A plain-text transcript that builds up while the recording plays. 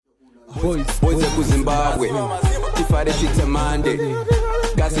boys ku Zimbabwe tifare chitamande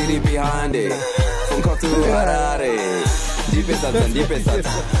gasiri behind it from Kotu Harare ndipe sata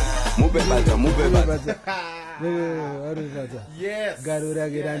mube bata yes.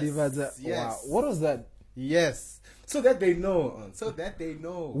 Wow. What was that? Yes. So that they know.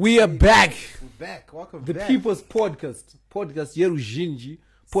 We are back. We're back. Welcome The back. People's Podcast. Podcast yeruzhinji.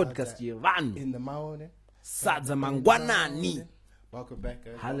 Podcast yevanhu. In the Maone. Sadza mangwanani. Welcome back,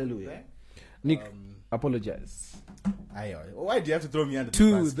 guys. Hallelujah. Welcome back. Nick, apologize. Why do you have to throw me under the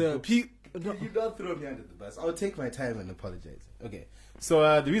To bus? the people. You don't throw me under the bus. I'll take my time and apologize. Okay.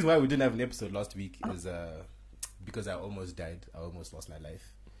 So the reason why we didn't have an episode last week is because I almost died. I almost lost my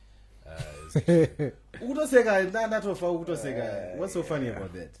life. What's so funny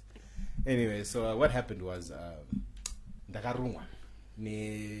about that? Anyway, so what happened was ndakarumwa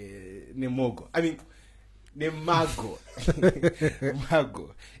ne mogo. I mean ne mago.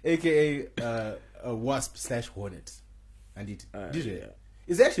 Mago, aka a wasp / hornet. And it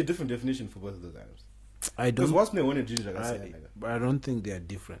is actually a different definition for both of those animals. I don't. Wasp and hornet I don't think they are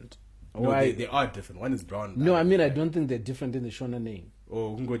different. No, Why? they are different. One is brown. No, I mean I don't think they're different in the Shona name.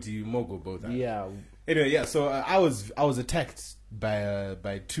 Oh, Ngoti Mogo both. Yeah. Anyway, yeah. So I was attacked by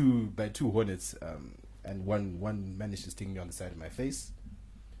two hornets, and one managed to sting me on the side of my face.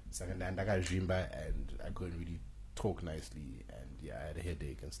 Second, and I got Jimba, and I couldn't really talk nicely, and yeah, I had a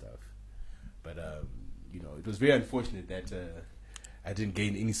headache and stuff. But it was very unfortunate that I didn't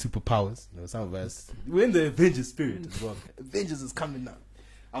gain any superpowers. Some of us we're in the Avengers spirit as well. Avengers is coming now.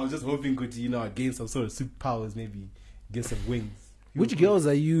 I was just hoping I'd gain some sort of superpowers, maybe get some wings. Which girls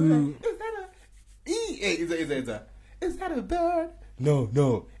are you? Is that a bird?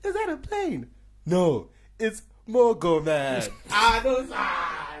 No. Is that a plane? No. It's Mogo, man. It's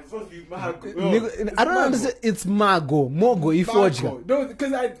supposed to be Mago. I don't understand. It's Mogo, Ifoja. No,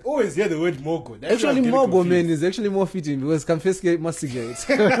 because I always hear the word Mogo. That's Actually, Mogo, man, is actually more fitting because Confiscate Mastigate.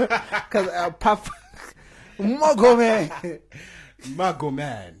 Because Pap Mogo, man.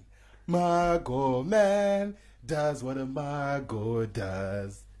 Mago man does what a Mago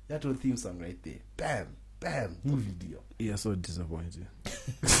does. That's a theme song right there. Bam, video. You're so disappointed.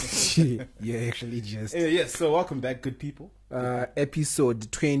 You're actually just. Yes, so welcome back, good people.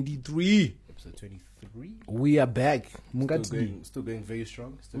 Episode 23. Episode 23. We are back. Still going very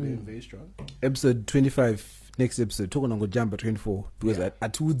strong. Episode 25. Next episode, talking on Jamba 24 because at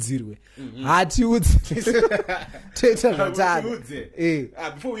Woodzirwe.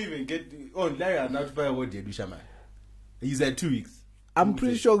 Before we even get on, Larry now to buy a word, Shaman. He's at 2 weeks. I'm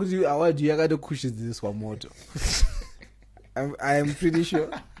pretty sure because you got to push this one more. I am pretty sure.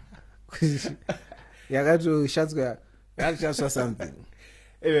 You got to shout something.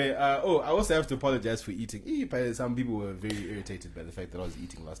 Anyway, I also have to apologize for eating. Some people were very irritated by the fact that I was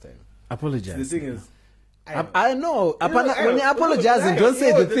eating last time. Apologize. The thing is, I know. When you apologize, don't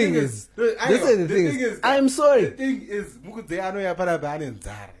say the thing is. I'm sorry. The thing is,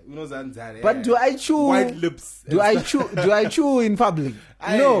 but do I chew? White lips. Do I chew in public?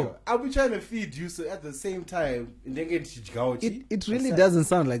 No. I'll be trying to feed you, so at the same time, it really doesn't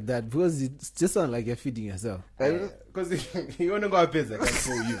sound like that because it just sounds like you're feeding yourself. Because you want to go up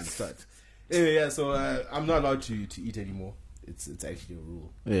before you even start. Anyway, yeah. So I'm not allowed to eat anymore. It's actually a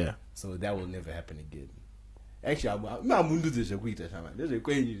rule. Yeah. So that will never happen again. Actually, I'm going to do this. There's a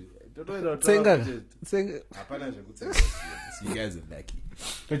question. So you guys are lucky.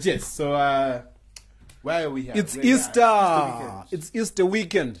 But yes, so why are we here? It's Easter. It's Easter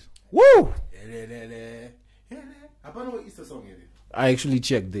weekend. Woo! Easter song. I actually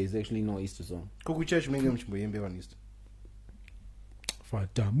checked. There's actually no Easter song. Church on Easter.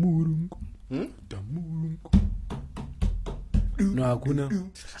 No, hakuna.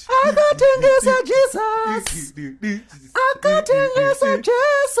 Akatengesa Jesus. Akatengesa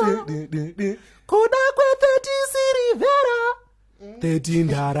Jesu. Kuda kwe 30 Rivera. 13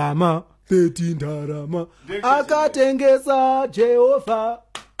 Darama. Akatengesa Jehovah.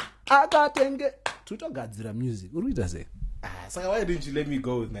 Tutogadzira music. What do you say? So why didn't you let me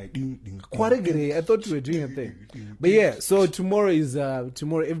go with my I thought you were doing a thing. But yeah, so tomorrow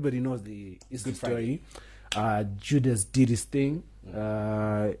everybody knows the Easter story. Judas did his thing.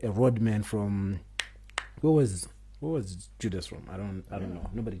 A roadman from where was Judas from? I don't know.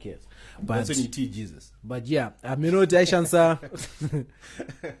 Nobody cares. But that's when you teach Jesus. But yeah, I mean not Aishansa.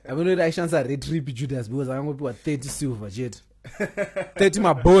 I mean not Aishansa retrieve Judas because I'm going to put 30 silver jet. 30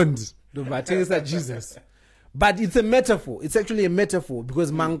 my bond. But Jesus. But it's a metaphor. It's actually a metaphor because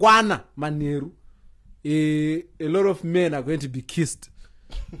Mangwana Maneru, a lot of men are going to be kissed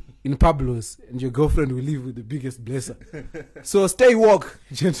in Pablo's, and your girlfriend will leave with the biggest blesser. So stay woke,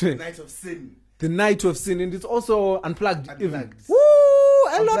 gentlemen. Night of sin. The night of sin, and it's also unplugged. Unplugged. Woo!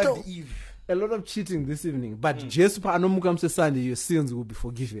 Unplugged Eve. A lot of cheating this evening, but just Panomukamse Sunday, your sins will be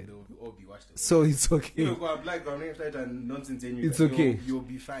forgiven. They will all be washed away. So it's okay. You know, go black, go and nonsense. It's okay. You'll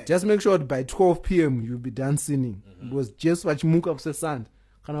be fine. Just make sure that by 12 p.m. you'll be done sinning. Because just what Mukamse Sunday.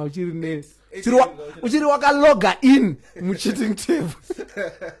 Kana uchiri ne uchiri wakaloga in mucheating tape.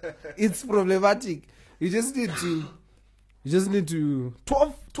 It's problematic. You just need to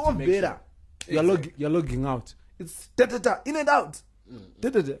 12 better. Sure. You're logging out. It's in and out.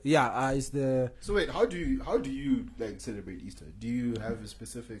 Yeah, it's the. So wait, how do you like celebrate Easter? Do you have a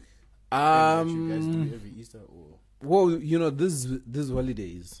specific thing that you guys do every Easter, or? Well, you know, this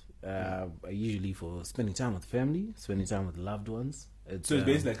holidays are usually for spending time with family, spending time with loved ones. So it's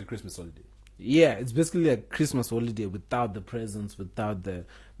basically like a Christmas holiday. Yeah, it's basically a Christmas holiday without the presents,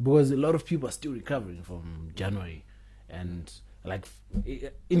 because a lot of people are still recovering from January, and like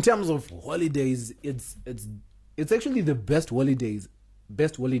in terms of holidays, it's actually the best holiday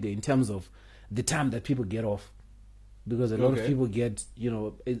in terms of the time that people get off, because a lot of people get, you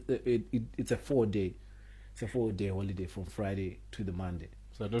know, it's a 4-day holiday from Friday to the Monday.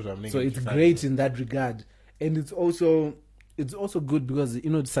 So it's great in that regard, and it's also good because, you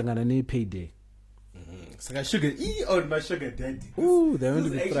know, it's Sanganane payday. So sugar, my sugar daddy. Ooh, they're going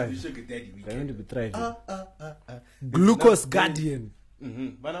to be thriving. They're going to be thriving. Glucose guardian.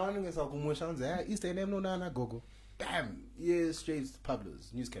 But I want to say, Easter name no nana gogo. Bam, yeah, straight to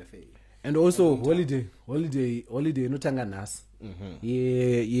Pablo's News Cafe. And also holiday, no tanganas.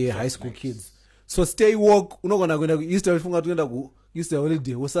 Yeah, high school kids. So stay woke. Uno gonna go Easter funga tuenda ku Easter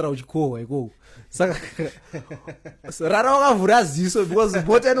holiday. Wosara uchikowa iko. Saka. So rara wakavhura ziso because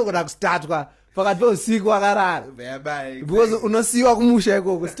bote no gonna start kwa pakati peusiku wakarara. Because unosiwa kumusha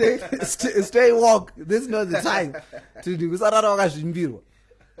iko. Stay woke. This is not the time to do. Kusarara wakazvimbirwa.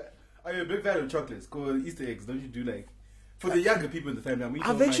 Are you a big fan of chocolates? Called Easter eggs? Don't you do like for the younger people in the family?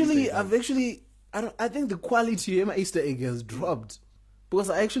 I think the quality of my Easter egg has dropped, because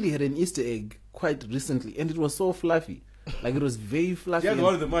I actually had an Easter egg quite recently, and it was so fluffy, like it was very fluffy. You had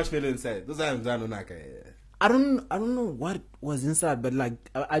one of the marshmallow inside. Those are Zanonaka. I don't know what was inside, but like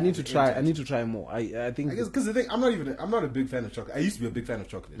I need to try. I need to try more. I think because the thing, I'm not a big fan of chocolate. I used to be a big fan of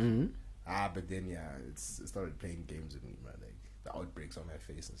chocolate. But then it started playing games with me, man. Like the outbreaks on my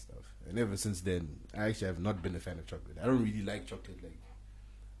face and stuff. And ever since then, I actually have not been a fan of chocolate. I don't really like chocolate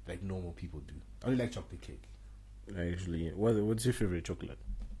like normal people do. I only like chocolate cake. Actually, what's your favorite chocolate?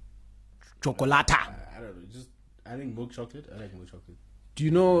 Chocolata. I don't know. I think milk chocolate. I like milk chocolate. Do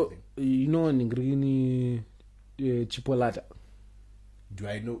you know Ningrini chipolata? Do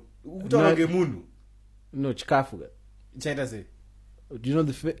I know? No, chikafu. China say. Do you know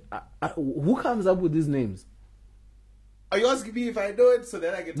who comes up with these names? Are you asking me if I know it so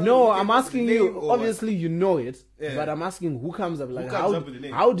that I can tell No, I'm asking you. Obviously, you know it, but I'm asking who comes up. Like, up with the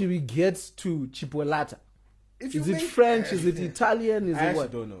name? How do we get to chipolata? Is it French? Is it Italian? Is it what?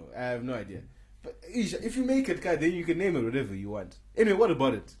 I don't know. I have no idea. But if you make it, then you can name it whatever you want. Anyway, what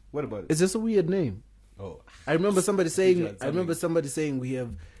about it? It's just a weird name. Oh, I remember somebody saying. We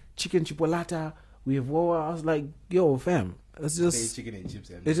have chicken chipolata. We have wawa. I was like, yo, fam, it's just chicken and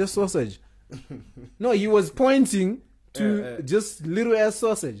chips. It's just sausage. No, he was pointing to just little ass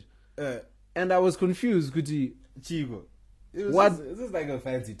sausage, and I was confused. Chigo. What? This is like a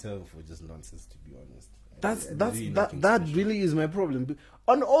fancy term for just nonsense, to be honest. That really is my problem.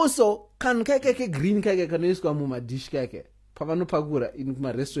 And also, can keke green keke can use kwa muma dish keke. Pavano pagura in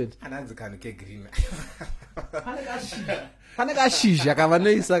my restaurant. Ananza can keke green. Paneka shisha kavano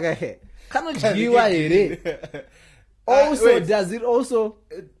isaka he. Kano jiwa ere. Also, does it also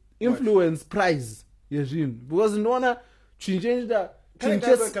influence price? Because no one change that.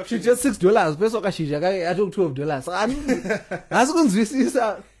 She just $6. Peso kashisha kake I took $12. That's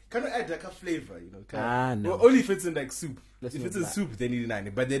kunzwisisa. Can you add like a flavor, you know? No. Well, only if it's in like soup. If it's in soup, they need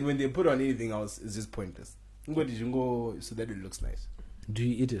 90. But then when they put on anything else, it's just pointless. But you can go so that it looks nice. Do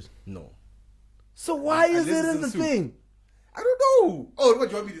you eat it? No. So why is it in the thing? I don't know. Oh, what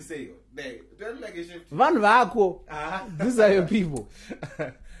do you want me to say? Do I look like a chef? Van Vako. These are your people.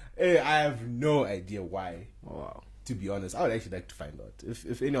 Hey, I have no idea why. Oh, wow. To be honest, I would actually like to find out.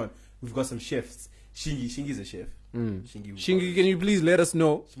 If anyone, we've got some chefs. Shingi's a chef. Shingi, can you please let us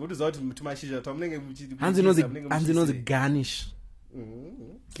know? Hansi knows the garnish.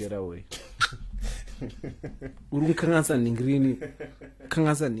 Get away.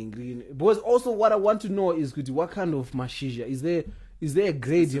 Because also what I want to know is what kind of mashisha is there? Is there a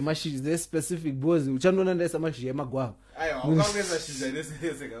grade yemashizha? Is there a specific boys? Uchandona ndesa mashizha yemagwava. Ayo, ukamweza shizha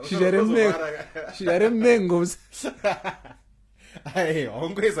neseka. Shizha remengo. Ayo,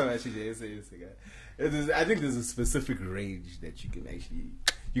 ongweza mashizha neseka. I think there's a specific range that you can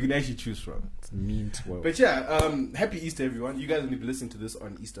actually choose from. It's mint. Well. But yeah, happy Easter, everyone. You guys will be listening to this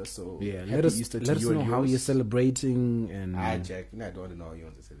on Easter, so yeah, happy let us Easter to let us you know and how yours. you're celebrating. And Jack, no, I don't want to know how you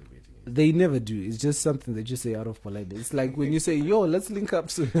want to celebrate. they never do. It's just something that you say out of politeness. It's like when you say, "Yo, let's link up."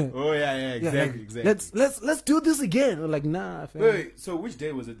 Oh yeah, exactly, exactly. Let's do this again. We're like, nah. Fam. Wait, so which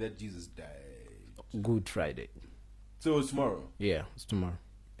day was it that Jesus died? Good Friday. So it's tomorrow. Yeah, it's tomorrow.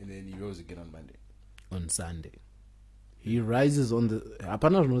 And then he rose again on Monday. On Sunday. He rises on the.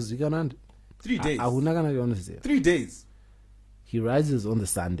 3 days. 3 days. He rises on the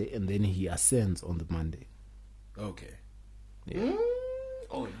Sunday and then he ascends on the Monday. Okay. Yeah.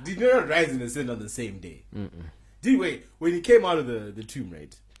 Oh, did he not rise and ascend on the same day? Did wait when he came out of the tomb,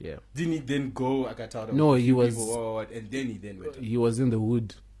 right? Yeah. Didn't he then go Akatara? No, he was. And then he then went. He was in the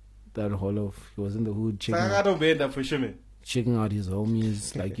hood. That whole of. He was in the hood checking out his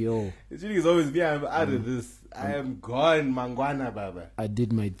homies. Like, yo. It's really always me. I'm out of this. I am gone, Mangwana Baba. I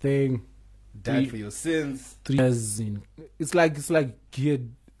did my thing. Died for your sins. 3 years in. It's like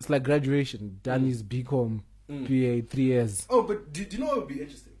graduation. Done his BCom, PA, 3 years. Oh, but do you know what would be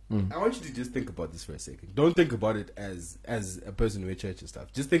interesting? I want you to just think about this for a second. Don't think about it as a person with church and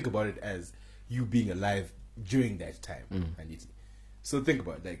stuff. Just think about it as you being alive during that time. Aniti. So think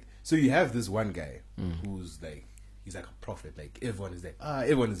about it. Like, so you have this one guy who's like, he's like a prophet. Like everyone is like,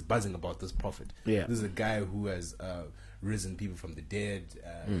 everyone is buzzing about this prophet. Yeah. This is a guy who has risen people from the dead.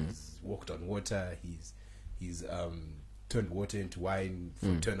 He's walked on water. He's turned water into wine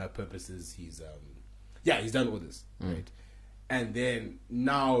for turn-up purposes. He's done all this, right? And then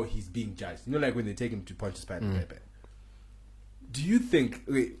now he's being judged. You know, like when they take him to Pontius Pilate. Do you think,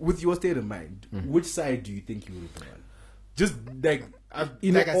 with your state of mind, which side do you think you would have been on? Just like I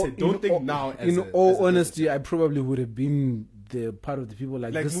said, don't think now. In all honesty, I probably would have been the part of the people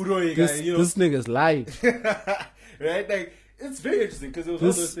like this. This nigga's lying, right? Like it's very interesting because it was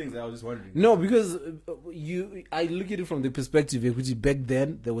all those things I was just wondering. No, because I look at it from the perspective which back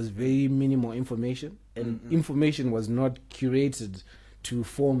then there was very minimal information, and information was not curated to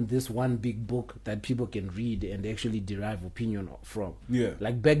form this one big book that people can read and actually derive opinion from. Yeah,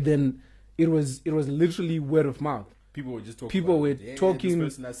 like back then, it was literally word of mouth. People were just talking. People were talking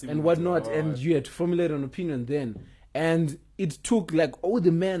and whatnot, and you had to formulate an opinion then. And it took like all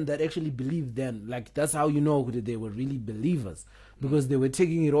the men that actually believed then. Like that's how you know that they were really believers, because they were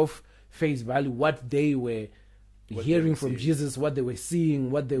taking it off face value, what they were hearing from Jesus, what they were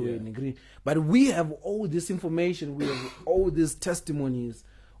seeing, what they were in agreement. But we have all this information, we have all these testimonies,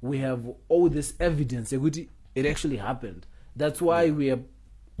 we have all this evidence. It actually happened. That's why we are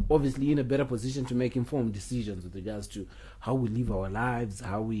obviously in a better position to make informed decisions with regards to how we live our lives,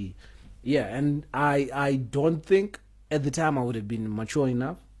 how we and I don't think at the time I would have been mature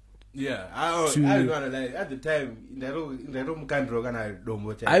enough. Yeah, I don't know, like, at the time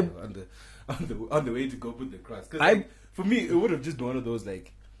on the way to go put the cross. Because for me, it would have just been one of those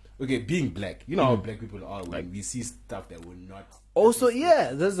like, okay, being black. You know how black people are when we see stuff that we're not. Also,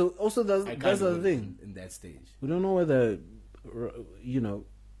 that's the thing. In that stage, we don't know whether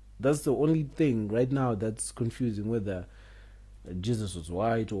that's the only thing right now that's confusing, whether Jesus was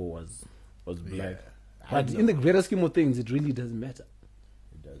white or was black. But in the greater scheme of things, it really doesn't matter.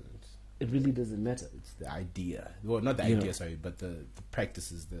 It doesn't. It really doesn't matter. It's the idea. Well, not the idea, sorry, but the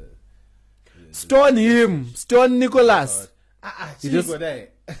practices. Stone him. Stone Nicholas. You just go there.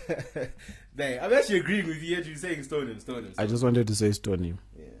 I'm actually agreeing with you. You're saying stone him. I just wanted to say stone him.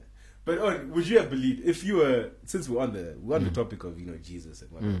 Yeah. But would you have believed if you were, since we're on the topic of Jesus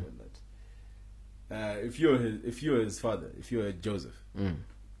and whatnot, if you were his father, if you were Joseph,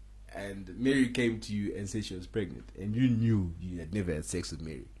 and Mary came to you and said she was pregnant, and you knew you had never had sex with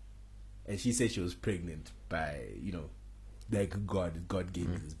Mary, and she said she was pregnant by like God gave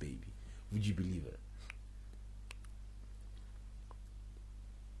me this baby, would you believe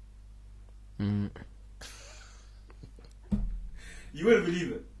her? You wouldn't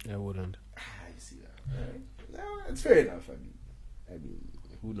believe it. I wouldn't. I see that. Right. No, it's fair enough. I mean,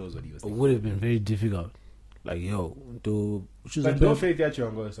 who knows what he was thinking? It would have been very difficult. Like, to choose but no faith that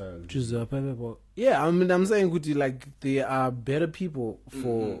you're choose a paper. Yeah, I mean, I'm saying, like, there are better people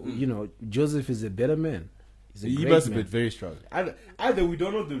for, Joseph is a better man. He must have been very strong. Either we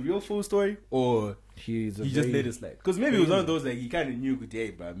don't know the real full story, or he just let it slide. Because maybe it was one of those, like, he kind of knew,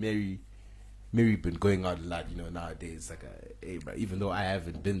 but Mary been going out a lot, nowadays. Like, hey, bro, even though I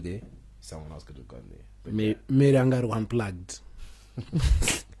haven't been there, someone else could have gone there. But Mary Angaru unplugged.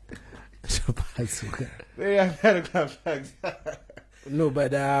 Very medical facts. No,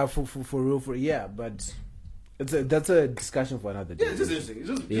 but for real, but that's a discussion for another day. Yeah, it's just interesting. It's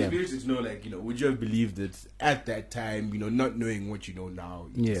just interesting to know, like, would you have believed it at that time, not knowing what you know now,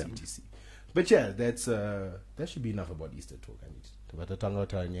 etc. But yeah, that should be enough about Easter talk.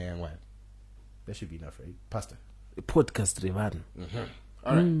 That should be enough, right? Pastor. Podcast Revan.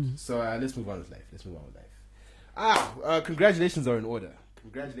 All right. So let's move on with life. Congratulations are in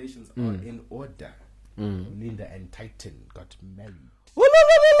order. Linda and Titan got married.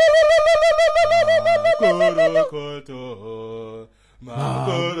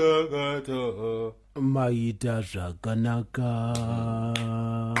 Maida Raganaka.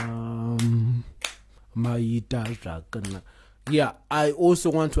 Yeah, I also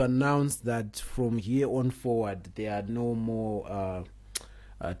want to announce that from here on forward, there are no more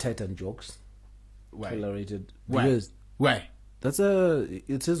Titan jokes tolerated. Because Why?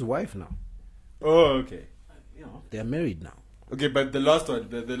 It's his wife now. Oh, okay. They're married now. Okay, but the last one,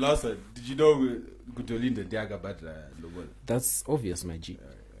 did you know Gutolinda Diaga Batra Lowell? That's obvious, my G.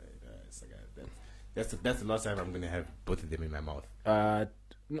 That's the last time I'm gonna have both of them in my mouth.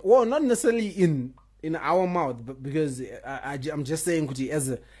 Well, not necessarily in our mouth, but because I'm just saying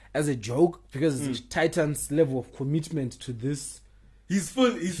Kuti as a joke, because Titan's level of commitment to this, he's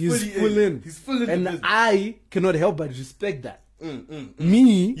full in. He's full in, and I cannot help but respect that.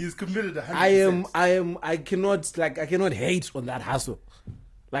 Me, he's committed 100%. I cannot hate on that hustle.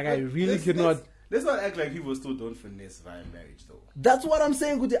 Like, I really cannot. Let's not act like people still don't finesse via marriage, though. That's what I'm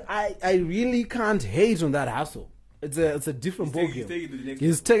saying. I really can't hate on that hustle. It's a different ballgame.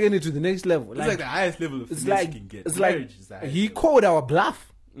 He's taking it to the next level. It's like the highest level of finesse you can get. It's like he called our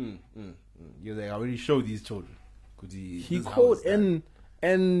bluff. You're like, I already showed these children. He called and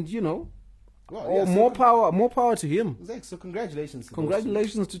more power to him. Exactly. So congratulations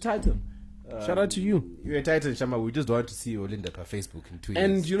to Titan. Shout out to you. You're a Titan, Shama. We just want to see Olinda per Facebook in 2 years.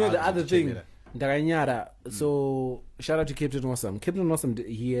 And the other thing, Daranyara. So shout out to Captain Awesome. Captain Awesome,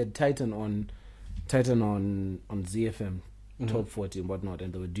 he had Titan on ZFM Top 40 and whatnot,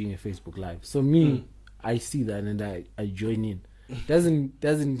 and they were doing a Facebook Live. So I see that and I join in.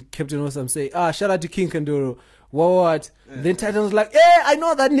 Doesn't Captain Awesome say, shout out to King Kanduro? What? Then Titan was like, I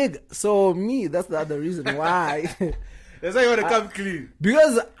know that nigga. So that's the other reason why. That's why you want to come clean.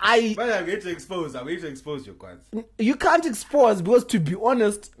 Because But I'm going to expose your cards. You can't expose, because to be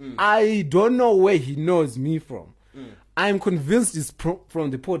honest, I don't know where he knows me from. I'm convinced it's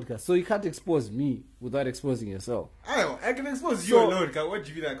from the podcast. So you can't expose me without exposing yourself. I can expose you alone. What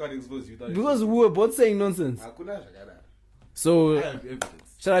do you mean I can't expose you? Because we were both saying nonsense. So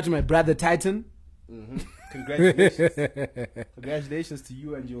shout out to my brother Titan. Congratulations to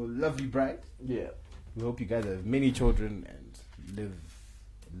you and your lovely bride. Yeah. We hope you guys have many children and live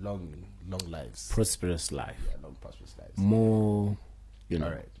long lives. Prosperous life. Yeah, long prosperous lives. More, All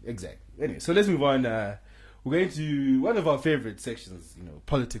right, exactly. Anyway, so let's move on. We're going to one of our favorite sections,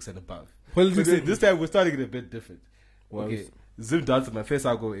 politics and above. This time we're starting it a bit different. Okay. Zoom down to my face,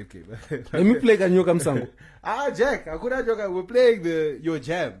 I'll go okay. Let me play Kanyoka Msango. Jack, I could have joke. We're playing your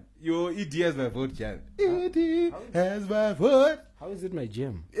jam. Your ED has my vote jam. ED has my vote. How is it my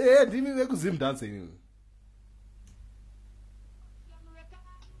jam? Yeah, did we make Zoom dancing?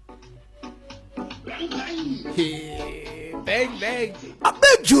 Hey, bang bang. I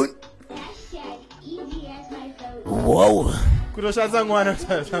beg June. Whoa. Kuroshanza ngwana.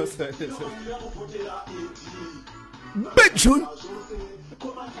 Big June.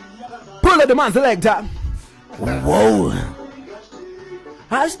 Pull at the man's leg down. Whoa.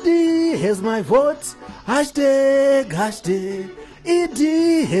 Hashtag, here's my vote. Hashtag. ED,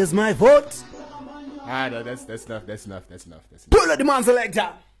 here's my vote. No, that's enough. Pull at the man's leg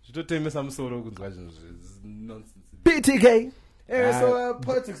down. You don't tell me some sort of questions. It's nonsense. PTK. Yeah, so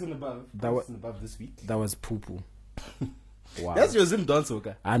politics and above. Above this week. That was poo-poo. Wow. That's your Zim dance,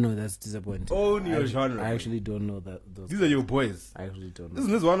 okay? I know, that's disappointing. Only your genre. I actually don't know that. These are your boys. I actually don't know.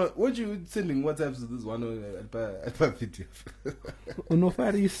 Isn't this one? What you sending WhatsApps to this one at video? No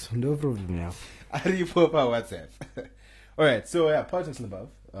problem, yeah. I didn't pop our WhatsApp. All right, so politics and above.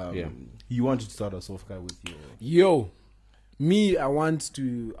 You wanted to start us off, guy, with your. I want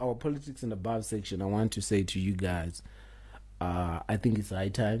to our politics and above section. I want to say to you guys, I think it's high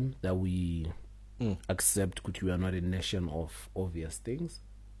time that we accept that we are not a nation of obvious things.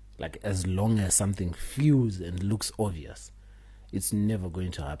 Like, as long as something feels and looks obvious, it's never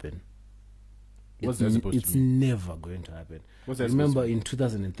going to happen. What's that supposed to It's mean? never going to happen. What's that Remember in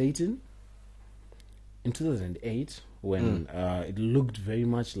 2008, when it looked very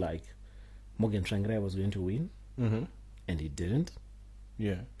much like Morgan Tsvangirai was going to win, and he didn't.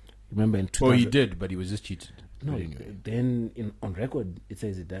 Yeah. Remember in 2000? Oh, he did, but he was just cheated. No, But anyway. then on record it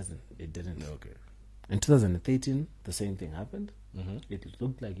says it doesn't. It didn't. Okay. In 2013, the same thing happened. Mm-hmm. It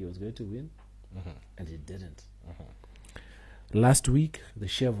looked like he was going to win, and it didn't. Mm-hmm. Last week, the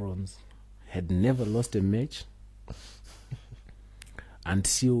Chevrons had never lost a match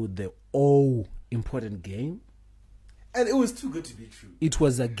until the all-important game. And it was too good to be true. It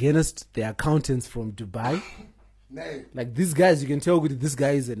was against the accountants from Dubai. No. Like these guys, you can tell this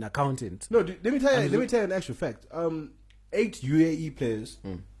guy is an accountant. No, let me tell you an actual fact. 8 UAE players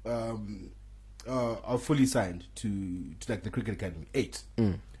are fully signed to like the cricket academy. 8.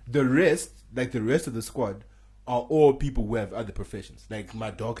 The rest of the squad are all people who have other professions. Like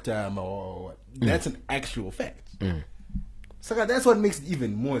my doctor, that's an actual fact. So that's what makes it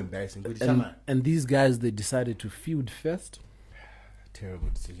even more embarrassing. And these guys, they decided to feud first. Terrible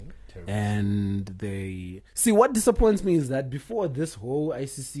decision. And they see, what disappoints me is that before this whole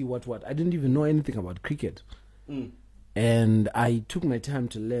ICC what I didn't even know anything about cricket. And I took my time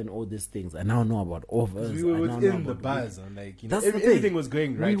to learn all these things. I now know about overs. We were within the buzz, and everything was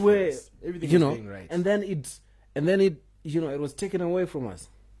going right. Everything was going right. And then it it was taken away from us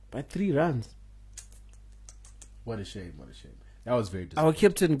by 3 runs. What a shame! That was very disappointing. Our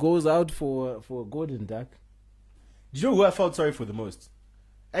captain goes out for a golden duck. Do you know who I felt sorry for the most?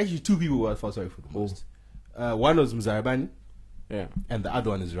 Actually, 2 people who I felt sorry for the most. One was Mzarabani, and the other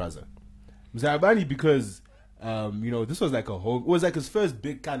one is Raza. Mzarabani because this was like it was like his first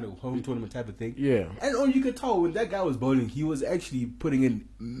big kind of home tournament type of thing. Yeah. And you could tell when that guy was bowling, he was actually putting in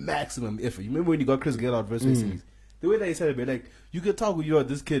maximum effort. You remember when he got Chris Gayle out versus West Indies? The way that he said it, like, you could tell,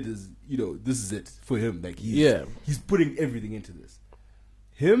 this kid is, this is it for him. Like, he's putting everything into this.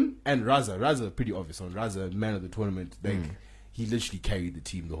 Him and Raza pretty obvious on Raza, man of the tournament. Like, he literally carried the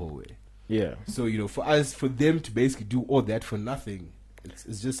team the whole way. Yeah. So, for them to basically do all that for nothing,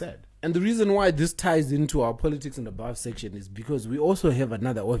 it's just sad. And the reason why this ties into our politics and above section is because we also have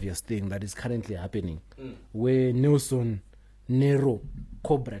another obvious thing that is currently happening, where Nelson Nero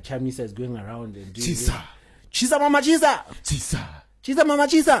Cobra Chamisa is going around and doing Chisa mama chisa! Chisa mama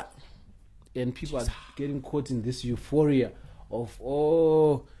chisa! And people are getting caught in this euphoria of,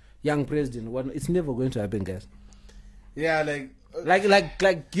 young president. It's never going to happen, guys. Yeah, like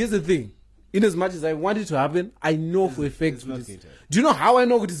here's the thing. In as much as I want it to happen, I know for a fact. It's not going to happen. Do you know how I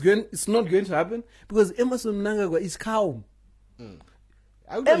know it's not going to happen? Because Emerson Mnangagwa is calm.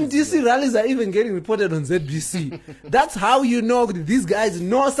 MDC rallies are even getting reported on ZBC. That's how you know these guys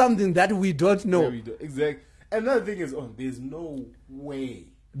know something that we don't know. Exactly. Another thing is, there's no way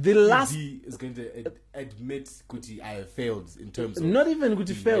the last is going to admit Kuti I have failed in terms of not even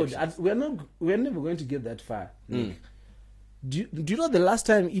Kuti failed. We're never going to get that far. Do you know the last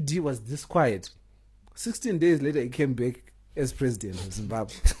time ED was this quiet? 16 days later, he came back as president of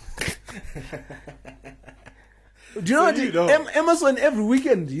Zimbabwe. Do you know what? Emerson every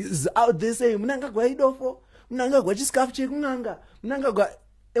weekend is out there saying, Mnangagwa idofo, Mnangagwa chiskafu cheku Mnangagwa.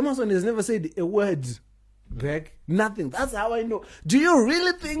 Emerson has never said a word back. Nothing. That's how I know. Do you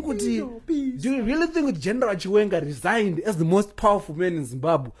really think General Chiwenga resigned as the most powerful man in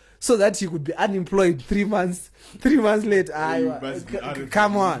Zimbabwe so that he could be unemployed 3 months later?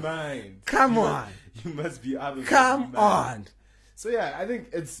 Come on. You must be out of Come on. So yeah, I think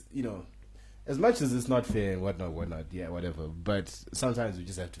it's, as much as it's not fair and whatnot, yeah, whatever. But sometimes we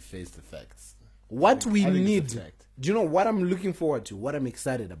just have to face the facts. What we need, do you know what I'm looking forward to? What I'm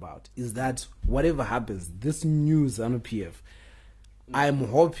excited about is that whatever happens, this new ZANU-PF, I'm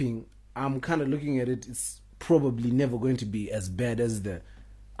hoping, I'm kind of looking at it, it's probably never going to be as bad as the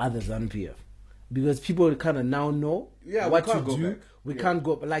other ZANU-PF. Because people kind of now know what to do. We can't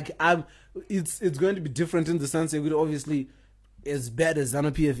go, it's going to be different in the sense that obviously, as bad as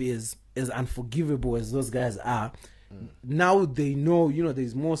ZANU-PF is, as unforgivable as those guys are, now they know,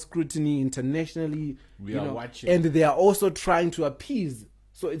 there's more scrutiny internationally. We are watching. And they are also trying to appease.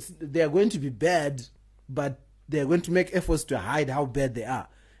 So they are going to be bad, but they are going to make efforts to hide how bad they are.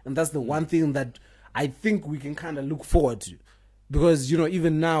 And that's the one thing that I think we can kind of look forward to. Because,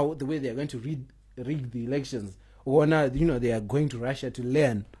 even now, the way they are going to rig the elections, or now, they are going to Russia to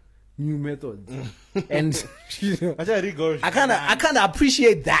learn new methods. And I kind of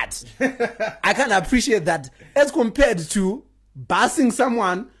appreciate that. I kind of appreciate that as compared to busing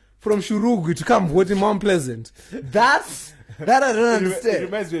someone from Shurugu to come vote in Mount Pleasant. That I don't understand. It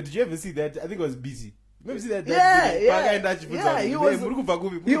reminds me, did you ever see that? I think it was BC. Remember see that?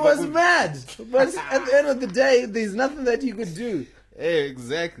 He was mad. But at the end of the day, there's nothing that you could do.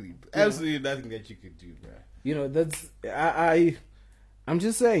 Exactly. Absolutely nothing that you could do, bro. I'm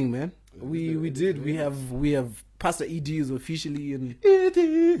just saying, man. We have Pastor ED is officially in. It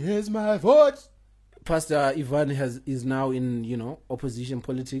is my vote. Pastor Ivan is now in opposition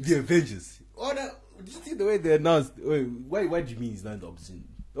politics. The Avengers. Oh no! Did you see the way they announced? Why do you mean he's not in the opposition?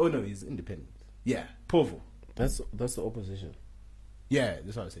 Oh no, he's independent. Yeah, Povo. That's the opposition. Yeah,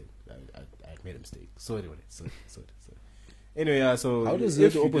 that's what I said. I made a mistake. So anyway, so how does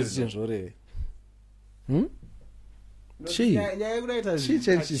it opposition? Sorry. She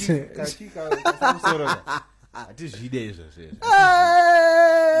changes.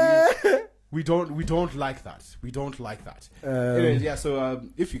 We don't like that. We don't like that. Anyways, yeah. So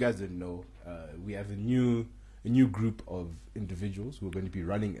if you guys didn't know, we have a new group of individuals who are going to be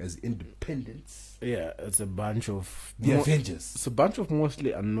running as independents. Yeah, it's a bunch of the Avengers. It's a bunch of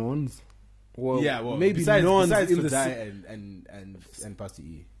mostly unknowns. Well, yeah, well, maybe besides in Fadai and Pastor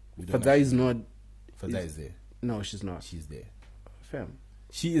E. Fadai is not. Fadai is there. No, she's not. She's there. Fam.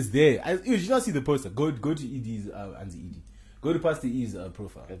 She is there. You should not see the poster. Go to ED's and the ED. Go to Pastor E's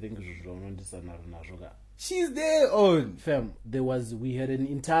profile. I think she's there on. Fam, we had an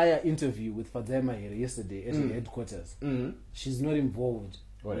entire interview with Fadema here yesterday at the headquarters. She's not involved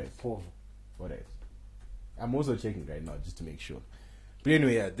with Povo. What? I'm also checking right now just to make sure. But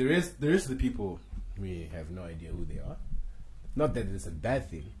anyway, yeah, there is the people we have no idea who they are. Not that it's a bad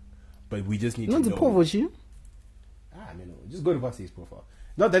thing, but we just need to know. Not the Povo, just go to Pastor E's profile.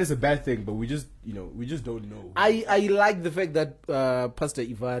 Not that it's a bad thing, but we just don't know. I like the fact that Pastor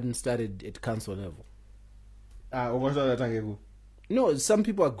Ivan started at council level. No, some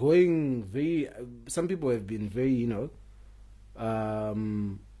people are going some people have been very,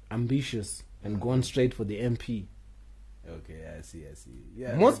 ambitious and gone straight for the MP. Okay, I see.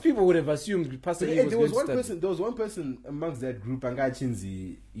 Yeah. Most people would have assumed Pastor Ivan there was one person amongst that group,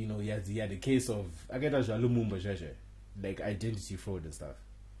 Angachinzi, he had a case of like identity fraud and stuff.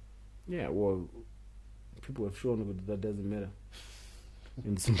 Yeah, well, people have shown that doesn't matter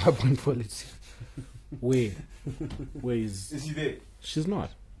in Zimbabwean politics. Where is she there? She's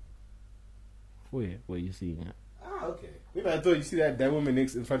not. Where you seeing her? Ah, okay. Maybe I thought you see that woman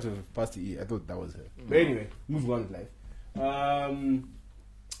next in front of Pastor E. I thought that was her. But anyway, move on with life.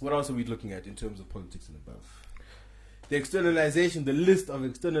 What else are we looking at in terms of politics and above? The externalization, the list of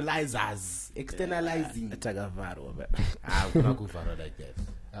externalizers. Externalizing. I'm not going like that.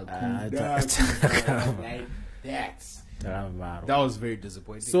 That was very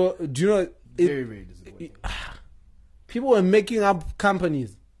disappointing. So, do you know... Very disappointing. People were making up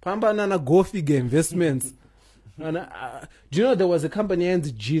companies. Pambanana Gofiga Investments. And, do you know there was a company named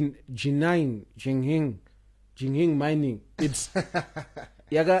G9, Jinghing Mining. It's...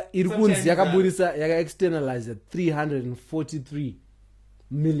 Yaga externalized at 343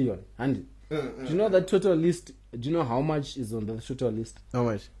 million. And do you know the total list? Do you know how much is on the total list? How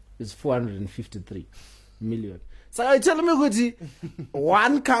much? It's 453 million. So I tell me,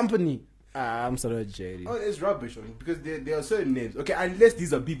 one company. I'm sorry, Jerry. Oh, it's rubbish because there are certain names. Okay, unless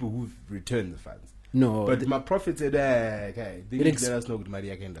these are people who've returned the funds. No, but my prophet said, okay,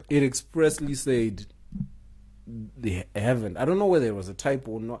 it expressly said they haven't. I don't know whether it was a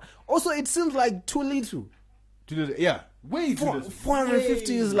typo or not. Also, it seems like too little. Yeah, way too little.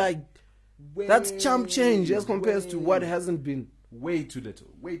 450 is like that's chump change as compared to what hasn't been. Way too little.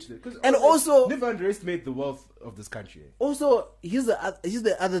 And also, never underestimate the wealth of this country. Also, here's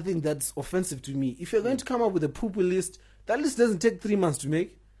the other thing that's offensive to me. If you're going to come up with a poo-poo list, that list doesn't take 3 months to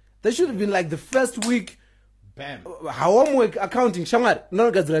make. That should have been like the first week. Bam. Homework accounting. Shamar. No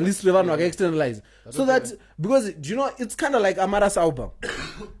one gets the list externalized. So that because do you know it's kind of like Amara's album.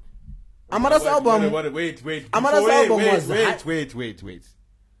 Amara's album. Wait. Amara's album was wait.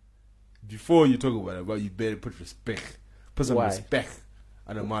 Before you talk about it, you better put respect. Put some respect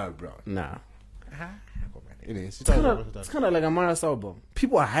on Amara Brown. Nah. It's kind of like Amara's album.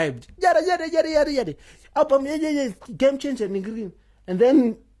 People are hyped. Yada. Album, yeah. Game changer, nigga. And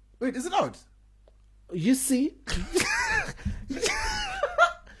then wait, is it out? You see,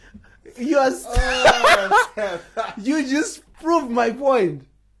 you just proved my point.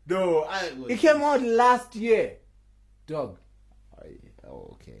 No, it came out last year, dog.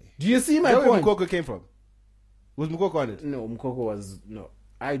 Okay. Do you see my point? Where point? Mukoko came from? Was Mukoko on it? No, Mukoko was no.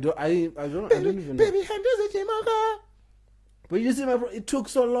 I don't even know. Baby, but you see my point. It took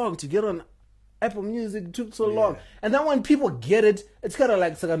so long to get on Apple Music. It took so long, and then when people get it, it's kind of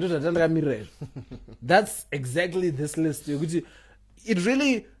like that's exactly this list. You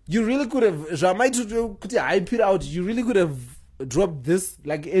really could have hype it out. You really could have dropped this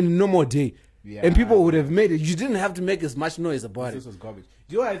like in no more day, and people would have made it. You didn't have to make as much noise about it. This was garbage.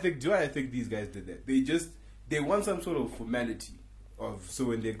 Do you know what I think? These guys did that? They want some sort of formality so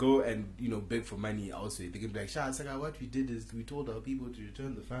when they go and beg for money, also they can be like, Saka, what we did is we told our people to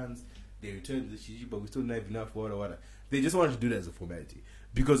return the funds. They returned the shishi, but we still don't have enough water. They just wanted to do that as a formality.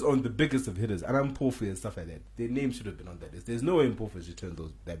 Because on the biggest of hitters, and I'm Porfy and stuff like that, their name should have been on that list. There's no way Porfy should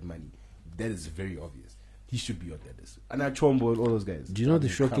return that money. That is very obvious. He should be on that list. And Chombo and all those guys. Do you know the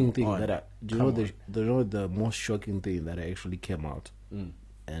shocking thing the most shocking thing that actually came out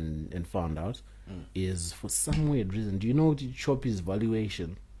and found out is, for some weird reason, do you know Choppy's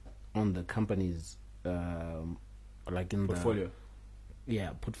valuation on the company's like in portfolio?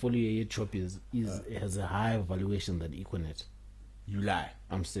 Portfolio Choppy's has a higher valuation than Equanet. You lie.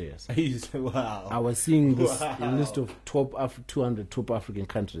 I'm serious. Wow. I was seeing this list of 200 top African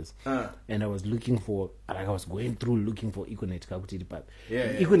countries, and I was looking for, I was going through looking for Equanet.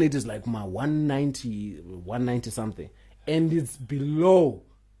 Equanet is like my 190 something, and it's below.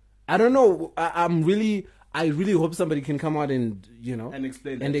 I don't know. I really hope somebody can come out and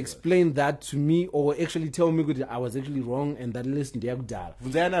explain that to me, or actually tell me that I was actually wrong and that list I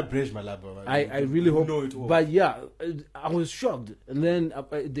really hope. But yeah, I was shocked, and then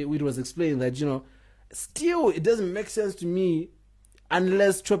it was explained that still it doesn't make sense to me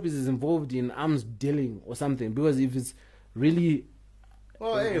unless Choppies is involved in arms dealing or something. Because if it's really,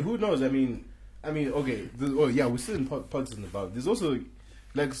 hey, who knows? I mean, okay. We're still in politics about. There's also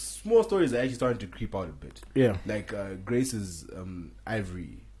like small stories are actually starting to creep out a bit. Yeah. Like Grace's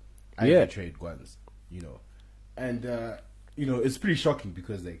ivory trade ones, and it's pretty shocking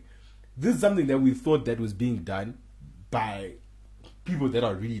because like this is something that we thought that was being done by people that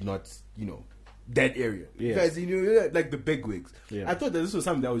are really not that area. Yeah. Guys, like the bigwigs. Yeah. I thought that this was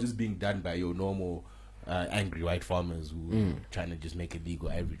something that was just being done by your normal angry white farmers who trying to just make a legal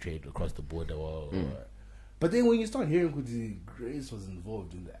ivory trade across the border or but then when you start hearing Grace was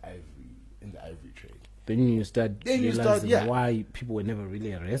involved in the ivory trade, then you start realizing why people were never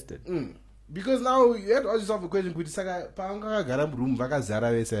really arrested. Because now you have to ask yourself a question: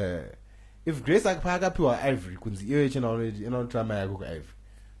 if Grace pure ivory, ivory,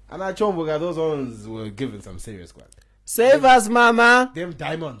 and I Chomboga, those ones were given some serious one. Save us, mama! Them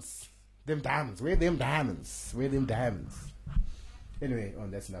diamonds. Where them diamonds? Anyway,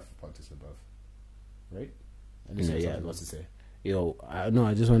 that's enough for politics above, right? Yeah, what's to say? Yo, I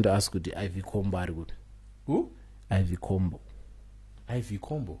just want to ask you the Ivy Combo are good. Who? Ivy Combo. Ivy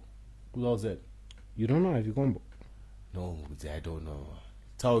Combo? Who else that? You don't know Ivy Combo? No, I don't know.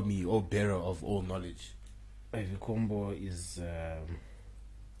 Tell me, bearer of all knowledge. Ivy Combo is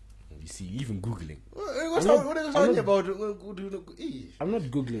you see, even Googling. I'm not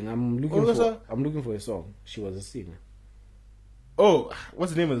Googling. I'm looking for a song. She was a singer. Oh,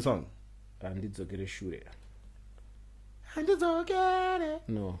 what's the name of the song? And it's okay to shoot it. And it's okay.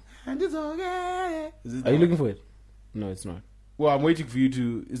 No. And it's okay. Are you looking for it? No, it's not. Well, I'm waiting for you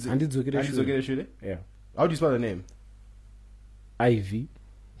to. Is it? And it's okay to shoot it. Yeah. How do you spell the name? Ivy.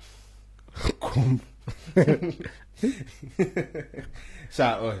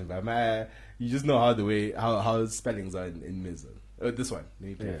 You just know how spellings are in Miz. This one. Let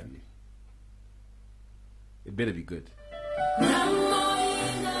me play it for you. It better be good.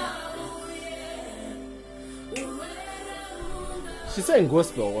 She sang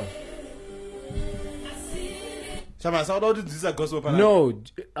gospel one. No,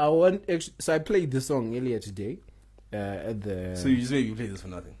 so I played the song earlier today at the. So you just say you play this for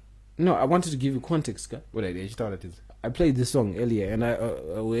nothing? No, I wanted to give you context, guy. What I did, I played this song earlier, and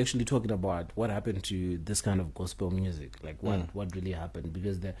we're actually talking about what happened to this kind of gospel music, like what really happened,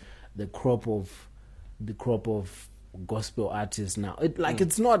 because the crop of gospel artists now,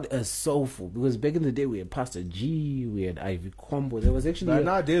 it's not as soulful, because back in the day we had Pastor G, we had Ivy Combo. There was actually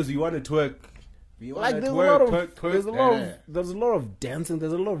nowadays you want to twerk. There's a lot of dancing.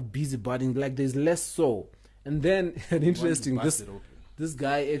 There's a lot of busybodying. Like there's less soul. And then an interesting this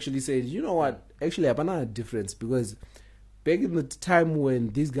guy actually said, you know what? Actually, I have another difference, because back in the time when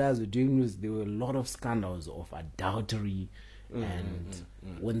these guys were doing this, there were a lot of scandals of adultery, and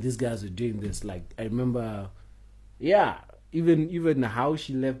when these guys were doing this, like I remember, even how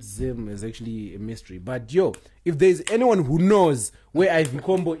she left Zim is actually a mystery. But if there's anyone who knows where Ivy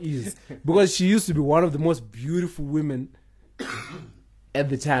Combo is, because she used to be one of the most beautiful women at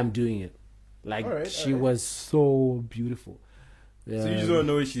the time doing it, like she was so beautiful. So you just don't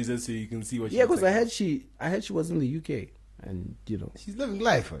know where she's at, so you can see what she's because I heard she was in the UK, and she's living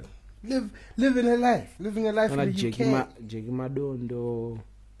life, man. Living her life in the UK.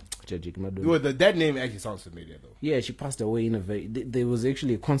 Well, that name actually sounds familiar, though. Yeah, she passed away in there was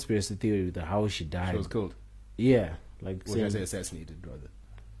actually a conspiracy theory with how she died. She was killed. Yeah, like I say assassinated, rather.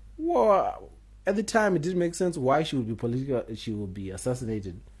 Well, at the time it didn't make sense why she would be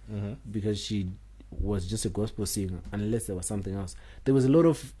assassinated because she was just a gospel singer, unless there was something else. There was a lot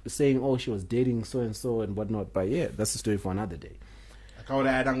of saying, oh, she was dating so and so and whatnot, but yeah, that's a story for another day.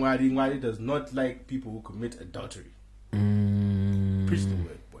 Ngwadi does not like people who commit adultery. Preach the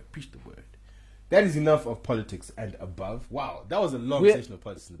word, boy. Preach the word. That is enough of politics and above. Wow, that was a long session of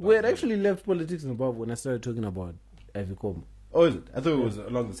politics and above. We had actually left politics and above when I started talking about Avikoma. Oh, is it? I thought it was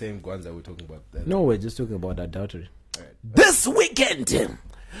along the same guns that we're talking about. No, we're just talking about adultery. All right. This weekend,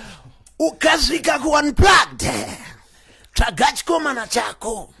 ukasvika ku-unplugged tsvaga chikomana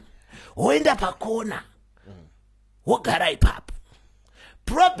chako woenda pakona wogara ipapo.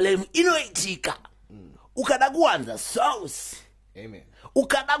 Problem inoitika ukada kuwanza sauce, Amen.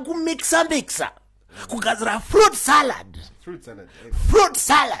 ukada kumixa kugadzira fruit salad, Amen. fruit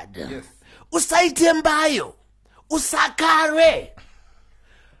salad. Yes. Usaite mbayo, usakare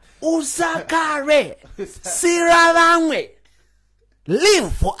sira vamwe,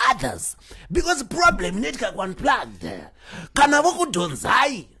 live for others, because problem inoitika ku-unplugged kana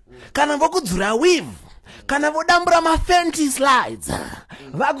vokudhonzai, kana vokudzura weave, kana vodambura mafenty slides,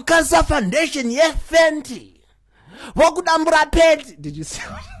 vakukasisa foundation yefenty, vokudambura pet. Did you see?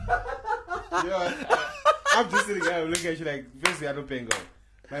 Yo, I'm just sitting here looking at you like, basically, I don't pay God.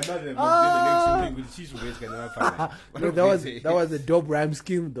 My mother has been doing with cheese with can never find No, that was a dope rhyme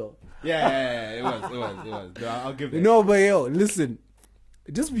scheme though. Yeah, it was. No, I'll give it. No, but yo, listen,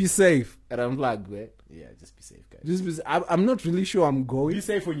 just be safe at Unplugged, man. Yeah, just be safe, guys. I'm not really sure I'm going. Be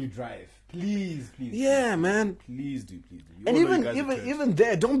safe when you drive. Please. Yeah, man. Please do. And even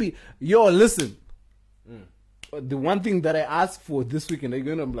there, don't be. Yo, listen. The one thing that I asked for this weekend,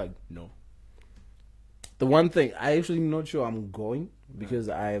 again, I'm like, no. The one thing I actually not sure I'm going because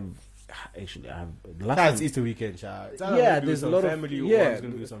I have. That's Easter weekend, child. Yeah, there's a lot of family. Yeah,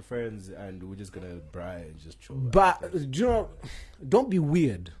 gonna be with some friends, and we're just gonna braai and just chill. But you know, don't be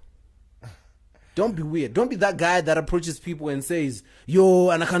weird. Don't be weird. Don't be that guy that approaches people and says, "Yo,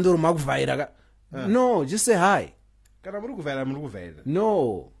 anakandoro makuvaira." No, just say hi.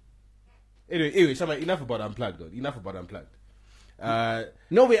 No. Anyway, Shama, enough about Unplugged, though. Enough about Unplugged.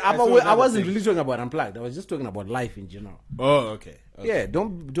 No, wait. I wasn't really talking about Unplugged. I was just talking about life in general. Oh, okay. Yeah,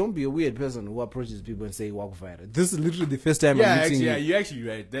 don't be a weird person who approaches people and say "wakuvaira." This is literally the first time I'm meeting you. Yeah, you're actually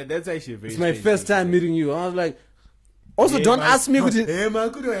right. That's actually a very. It's my first time meeting you. I was like. Also, don't ask me. It's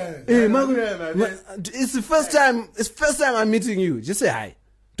the first time. It's first time I'm meeting you. Just say hi.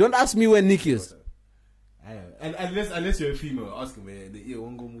 Don't ask me where Nick is. And unless you're a female, ask him where the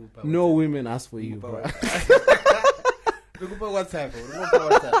won't go move. No women ask for you, bro. What's happening?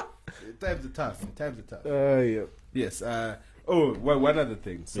 Times are tough. Yeah. Yes. One other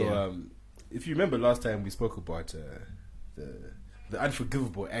thing. So, if you remember last time we spoke about the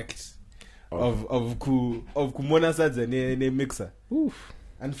unforgivable act. Of Kumona Sadza ne mixer. Oof.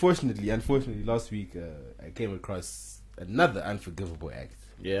 Unfortunately, last week I came across another unforgivable act.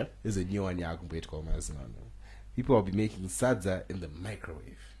 Yeah. There's a new one. People will be making sadza in the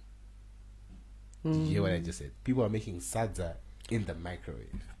microwave. Did you hear what I just said? People are making sadza in the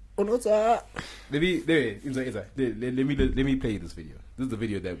microwave. Oh no, sir. Let me play this video. This is the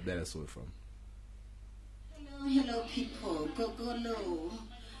video that I saw it from. Hello people. Go.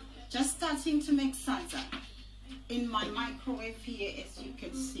 Just starting to make salsa in my microwave here, as you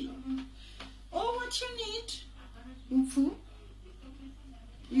can see. Oh, what you need? Ufu.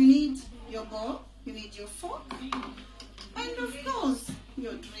 You need your bowl. You need your fork. And of course,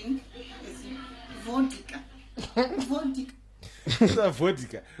 your drink is vodka. Vodka. It's a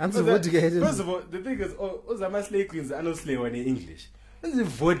vodka. First of all, the thing is, Ozama slave queens are not slave in English. This is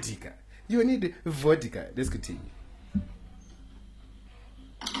vodka. You need vodka. Let's continue.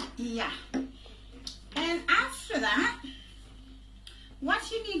 Yeah. And after that, what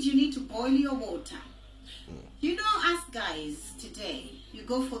you need to boil your water. You know, us guys today, you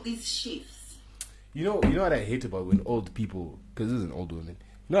go for these shifts. You know what I hate about when old people, because this is an old woman.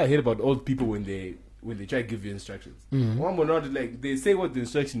 You know what I hate about old people when they try to give you instructions. One more not like they say what the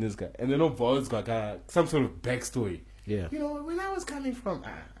instruction is, and they know balls got some sort of backstory. Yeah. You know when I was coming from.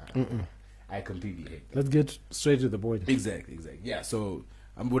 I completely hate that. Let's get straight to the point. Exactly. Yeah. So.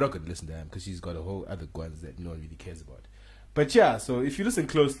 We're not going to listen to him because she's got a whole other guns that no one really cares about. But yeah, so if you listen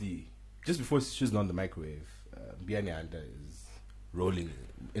closely, just before she's on the microwave, Biani Anda is rolling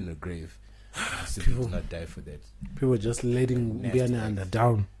in a grave. People did not die for that. People just letting Biani Anda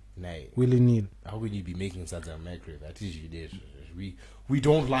down. Nah, willy-nilly. How can you be making such a microwave? I teach you this. We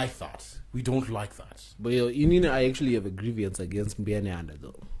don't like that. We don't like that. But yo, I actually have a grievance against Biani Anda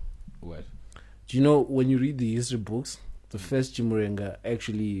though. What? Do you know when you read the history books, The first Chimurenga,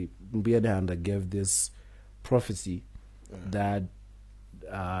 actually, Mbiadahanda gave this prophecy that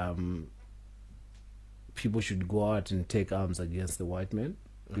people should go out and take arms against the white men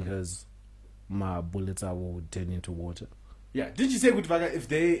because my bullets would turn into water. Yeah, did you say if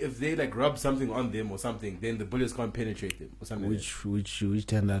they like rub something on them or something, then the bullets can't penetrate them or something? Which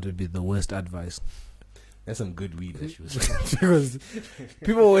turned out to be the worst advice. That's some good weed that she was Because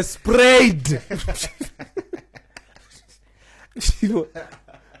people were sprayed.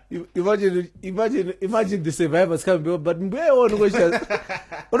 Imagine the survivors coming, but where on which does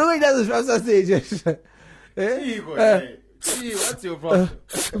stage? What's your problem?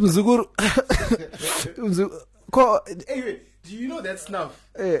 Anyway, do you know that snuff?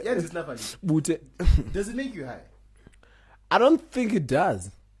 Yeah, the snuff. Does it make you high? I don't think it does.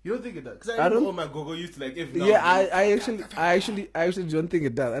 You don't think it does? Because I don't. Oh my gogo used to like. If now, yeah, I actually don't think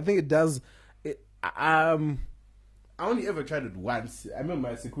it does. I think it does. I only ever tried it once. I remember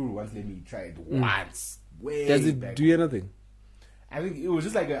my Sekuru once let me try it once. Does it do anything? I think it was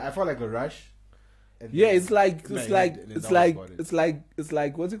just like I felt like a rush. Yeah, it's like what's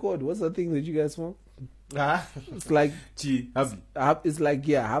it called? What's the thing that you guys smoke? It's like it's like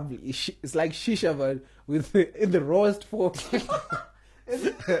it's like shisha, but with in the rawest form. It's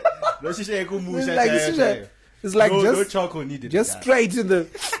like no charcoal needed. Just straight in the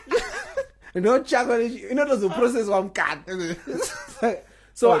no charcoal. You know, there's a process of cut.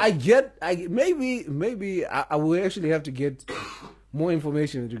 So maybe I will actually have to get more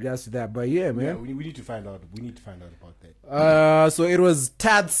information with regards to that. But yeah, man, we need to find out. We need to find out about that. So it was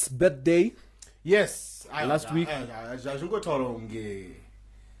Tad's birthday. Yes, last week.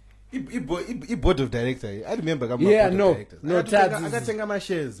 He board of director. I remember. No, I got my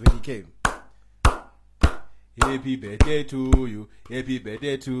shares when he came. Happy birthday to you. Happy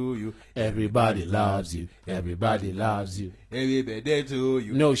birthday to you. Everybody loves you. Everybody loves you. Happy birthday to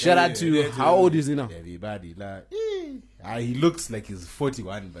you. No, shout out to how old is he now? Everybody loves. He looks like he's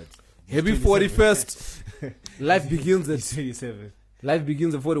 41, but happy 41st. Life begins at 27. Life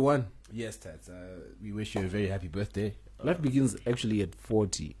begins at 41. Yes, Tats. We wish you a very happy birthday. Life begins actually at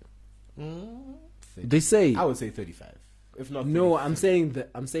 40. They say. I would say 35. If not. 35. No, I'm saying the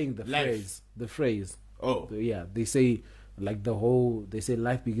life. phrase. The phrase. Oh. Yeah, they say like they say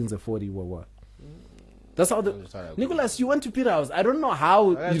life begins at 40. What? That's how the Nicholas. You went to Peter House. I don't know how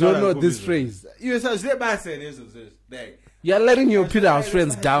you don't know this phrase. You're letting your Peter House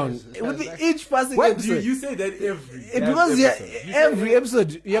friends down. With each passing episode. You say that every because every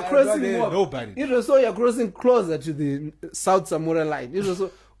episode you're crossing more. Nobody. It was so you're crossing closer to the South Samora line. It was so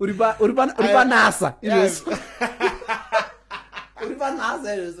Uriba Nasa. It was Uriba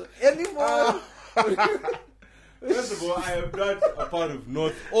Nasa. Anymore. First of all, I am not a part of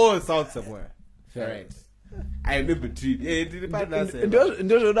North or South somewhere. Right. I am in between. I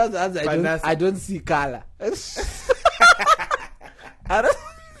don't see color. Some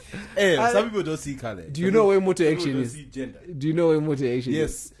people don't see color. Do you know where motor action is? Gender. Do you know where motor action is?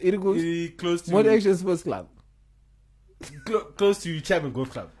 Yes. It goes close to Motor Action Sports Club. Close to Chapman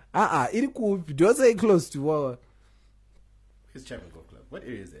Golf Club. It could. Don't say close to what? It's Chapman Golf Club. What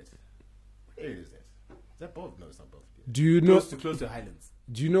area is that? What area is that? Is that both? No, it's not both. Do you know? Close to Highlands.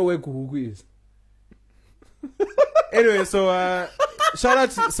 Do you know where Kuhuku is? Anyway, so shout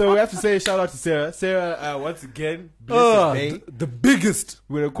out. So we have to say shout out to Sarah. Sarah, once again, Blessed Bay, the biggest.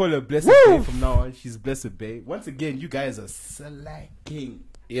 We're gonna call her Blessed Bay from now on. She's Blessed Bay. Once again, you guys are slacking.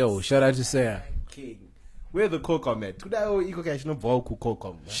 Yo, shout out to Sarah. King. Where the Colcom at? Today, Iko cash no vocal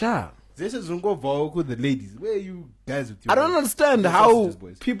Colcom. Sure. This is go vocal the ladies. Where are you guys with your? I don't understand how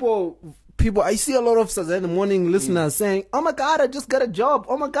people. I see a lot of Saturday in the morning listeners saying, "Oh my God, I just got a job.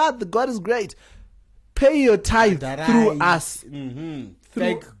 Oh my God, the God is great." Pay your tithe through us. Mm-hmm.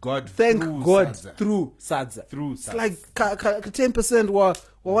 Thank God through Sadza. It's like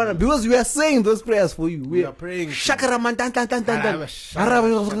 10% because we are saying those prayers for you. We are praying. Shakaraman.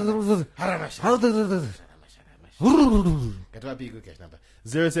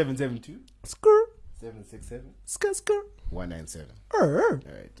 0772 Skur 767 Skur 197. All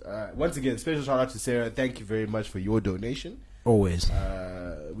right. Once again, special shout out to Sarah. Thank you very much for your donation. Always.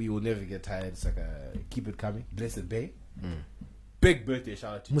 We will never get tired. It's like keep it coming. Blessed Bay. Big birthday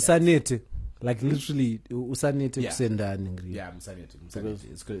shout out to Musanete. Like literally Usanete kusenda ningri. Yeah, Musanete.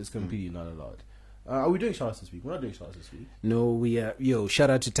 It's completely not allowed. Are we doing shout outs this week? We're not doing shout outs this week. No, we are. Shout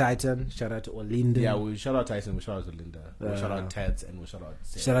out to Titan. Shout out to Olinda. Yeah, we'll shout out Titan. We'll shout out to Linda. We'll shout out Tads, and we'll shout out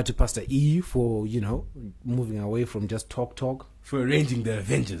Sarah. Shout out to Pastor E for moving away from just talk. For arranging the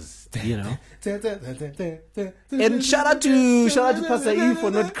Avengers. And shout out to Pastor E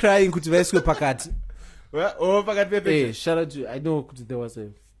for not crying kuti vaiswe pakati. Well, oh, I got the Hey, shout out to, I know there was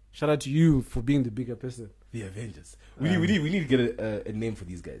a, shout out to you for being the bigger person. The Avengers. We need to get a name for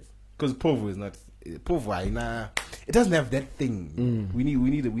these guys. Because Povo is not, Povo, nah, it doesn't have that thing. We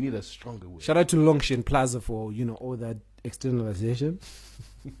need a stronger word. Shout out to Longshan Plaza for, you know, all that externalization.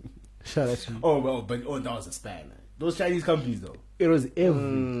 Shout out to you. Oh, but that was a span. Those Chinese companies, though. It was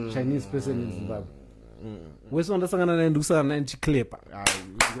every Chinese person in Zimbabwe. Where's one that's going to do and clip?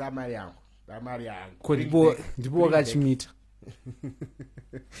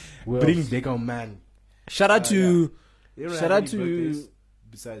 Bring back our man. Shout out to, They don't shout have out any to, birthdays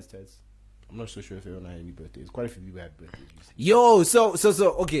besides Ted's. I'm not so sure if everyone had any birthdays. Quite a few people had birthdays. yo, so,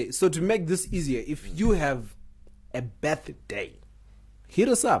 okay, so to make this easier, if you have a birthday, hit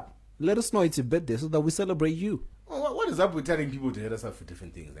us up. Let us know it's a birthday so that we celebrate you. Well, what is up with telling people to hit us up for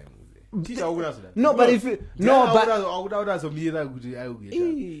different things? Teacher, I would answer that. No, but if it, no, but I would answer me that I would get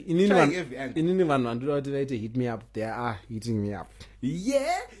in anyone hit me up. They are hitting me up.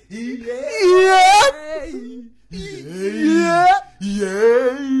 Yeah.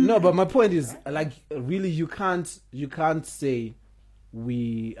 No, but my point is, like, really, you can't say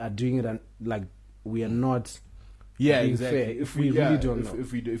we are doing it and like we are not. Yeah, being exactly. fair if we really don't know.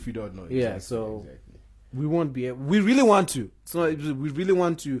 If we don't know. Yeah, exactly, so exactly. we won't be. We really want to. It's not. We really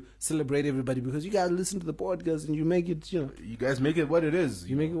want to celebrate everybody because you guys listen to the podcast and you make it. You know, You guys make it what it is.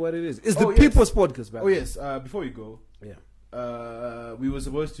 you make it what it is. It's Oh, the yes. people's podcast. By Oh yes. Before we go, Yeah. we were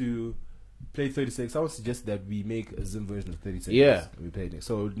supposed to play 36. I would suggest that we make a Zim version of 36. Yeah. We played it.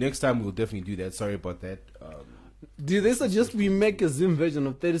 So next time we'll definitely do that. Sorry about that. Do they suggest we make a Zim version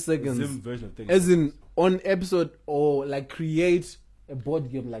of 30 seconds? Zim version of 36. As in on episode or like create a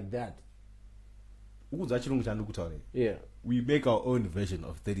board game like that. Yeah. We make our own version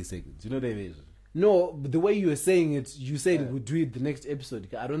of 30 seconds. You know what I mean? No, but the way you were saying it, you said we'll do it the next episode.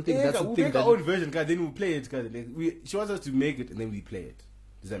 I don't think that's the we'll thing. make our own version, guys. Then we'll play it. She wants us to make it and then we play it.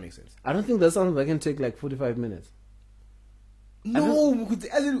 Does that make sense? I don't think that sounds like it can take like 45 minutes. No, because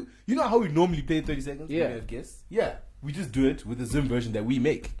as in, you know how we normally play 30 seconds? Yeah. when we have guests? Yeah. We just do it with the Zim version that we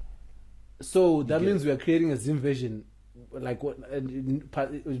make. So that get means we are creating a Zim version, like what,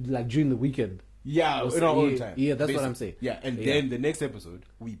 like during the weekend. Yeah, Or in our own yeah, time. yeah, that's what Basically. I'm saying. Yeah, and Yeah. then the next episode,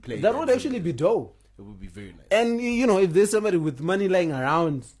 we play. That would actually be dope. It would be very nice. And you know, if there's somebody with money lying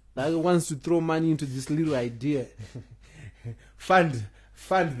around that wants to throw money into this little idea,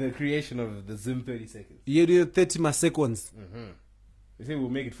 Fund the creation of the Zim 30 seconds. you do 30 more seconds. They say we'll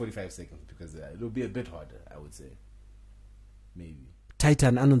make it 45 seconds because it'll be a bit harder, I would say. Maybe.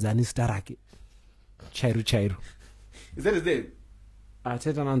 Titan anonzani starake. Chairu. Is that his name?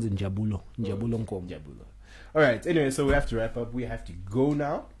 Titan anonzi Njabulo Nkomo. Jabulo. Alright, anyway, so we have to wrap up. We have to go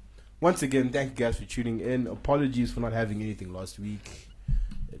now. Once again, thank you guys for tuning in. Apologies for not having anything last week.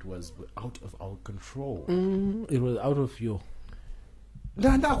 It was out of our control. It was out of your.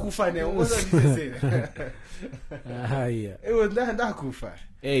 What was I say? Yeah. It was Kufa.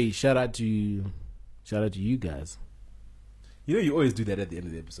 Hey, shout out to you guys. You know, you always do that at the end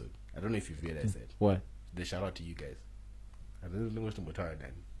of the episode. I don't know if you've realized that. What? The shout out to you guys. I don't know what's the matter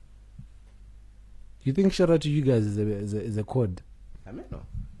then. You think shout out to you guys is a code? I mean, no.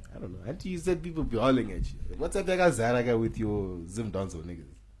 I don't know. Until you said people be howling at you. What's up, Zaraga, with your Zim Donzo niggas?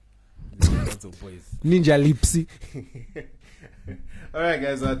 Zim Donzo boys. Ninja Lipsy. Alright,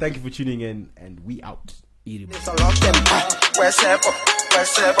 guys. Thank you for tuning in, and we out.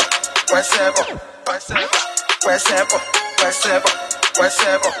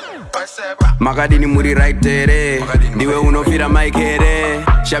 Makadini muri right there. Niwe unofira mic here.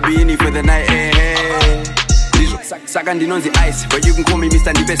 Shabini for the night Saka ndinonzi ice, but you can call me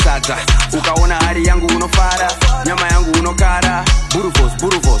Mr. Ndipesata. Ukaona hari yangu unofara, nyama yangu unokara.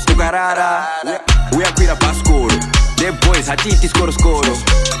 Buruvos, ukarara. We are queer baskoro. The boys hatiti skoro.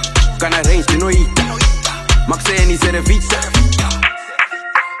 Kana range dinoita. Maxeni serevita.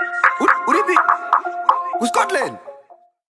 Uripi. Scotland.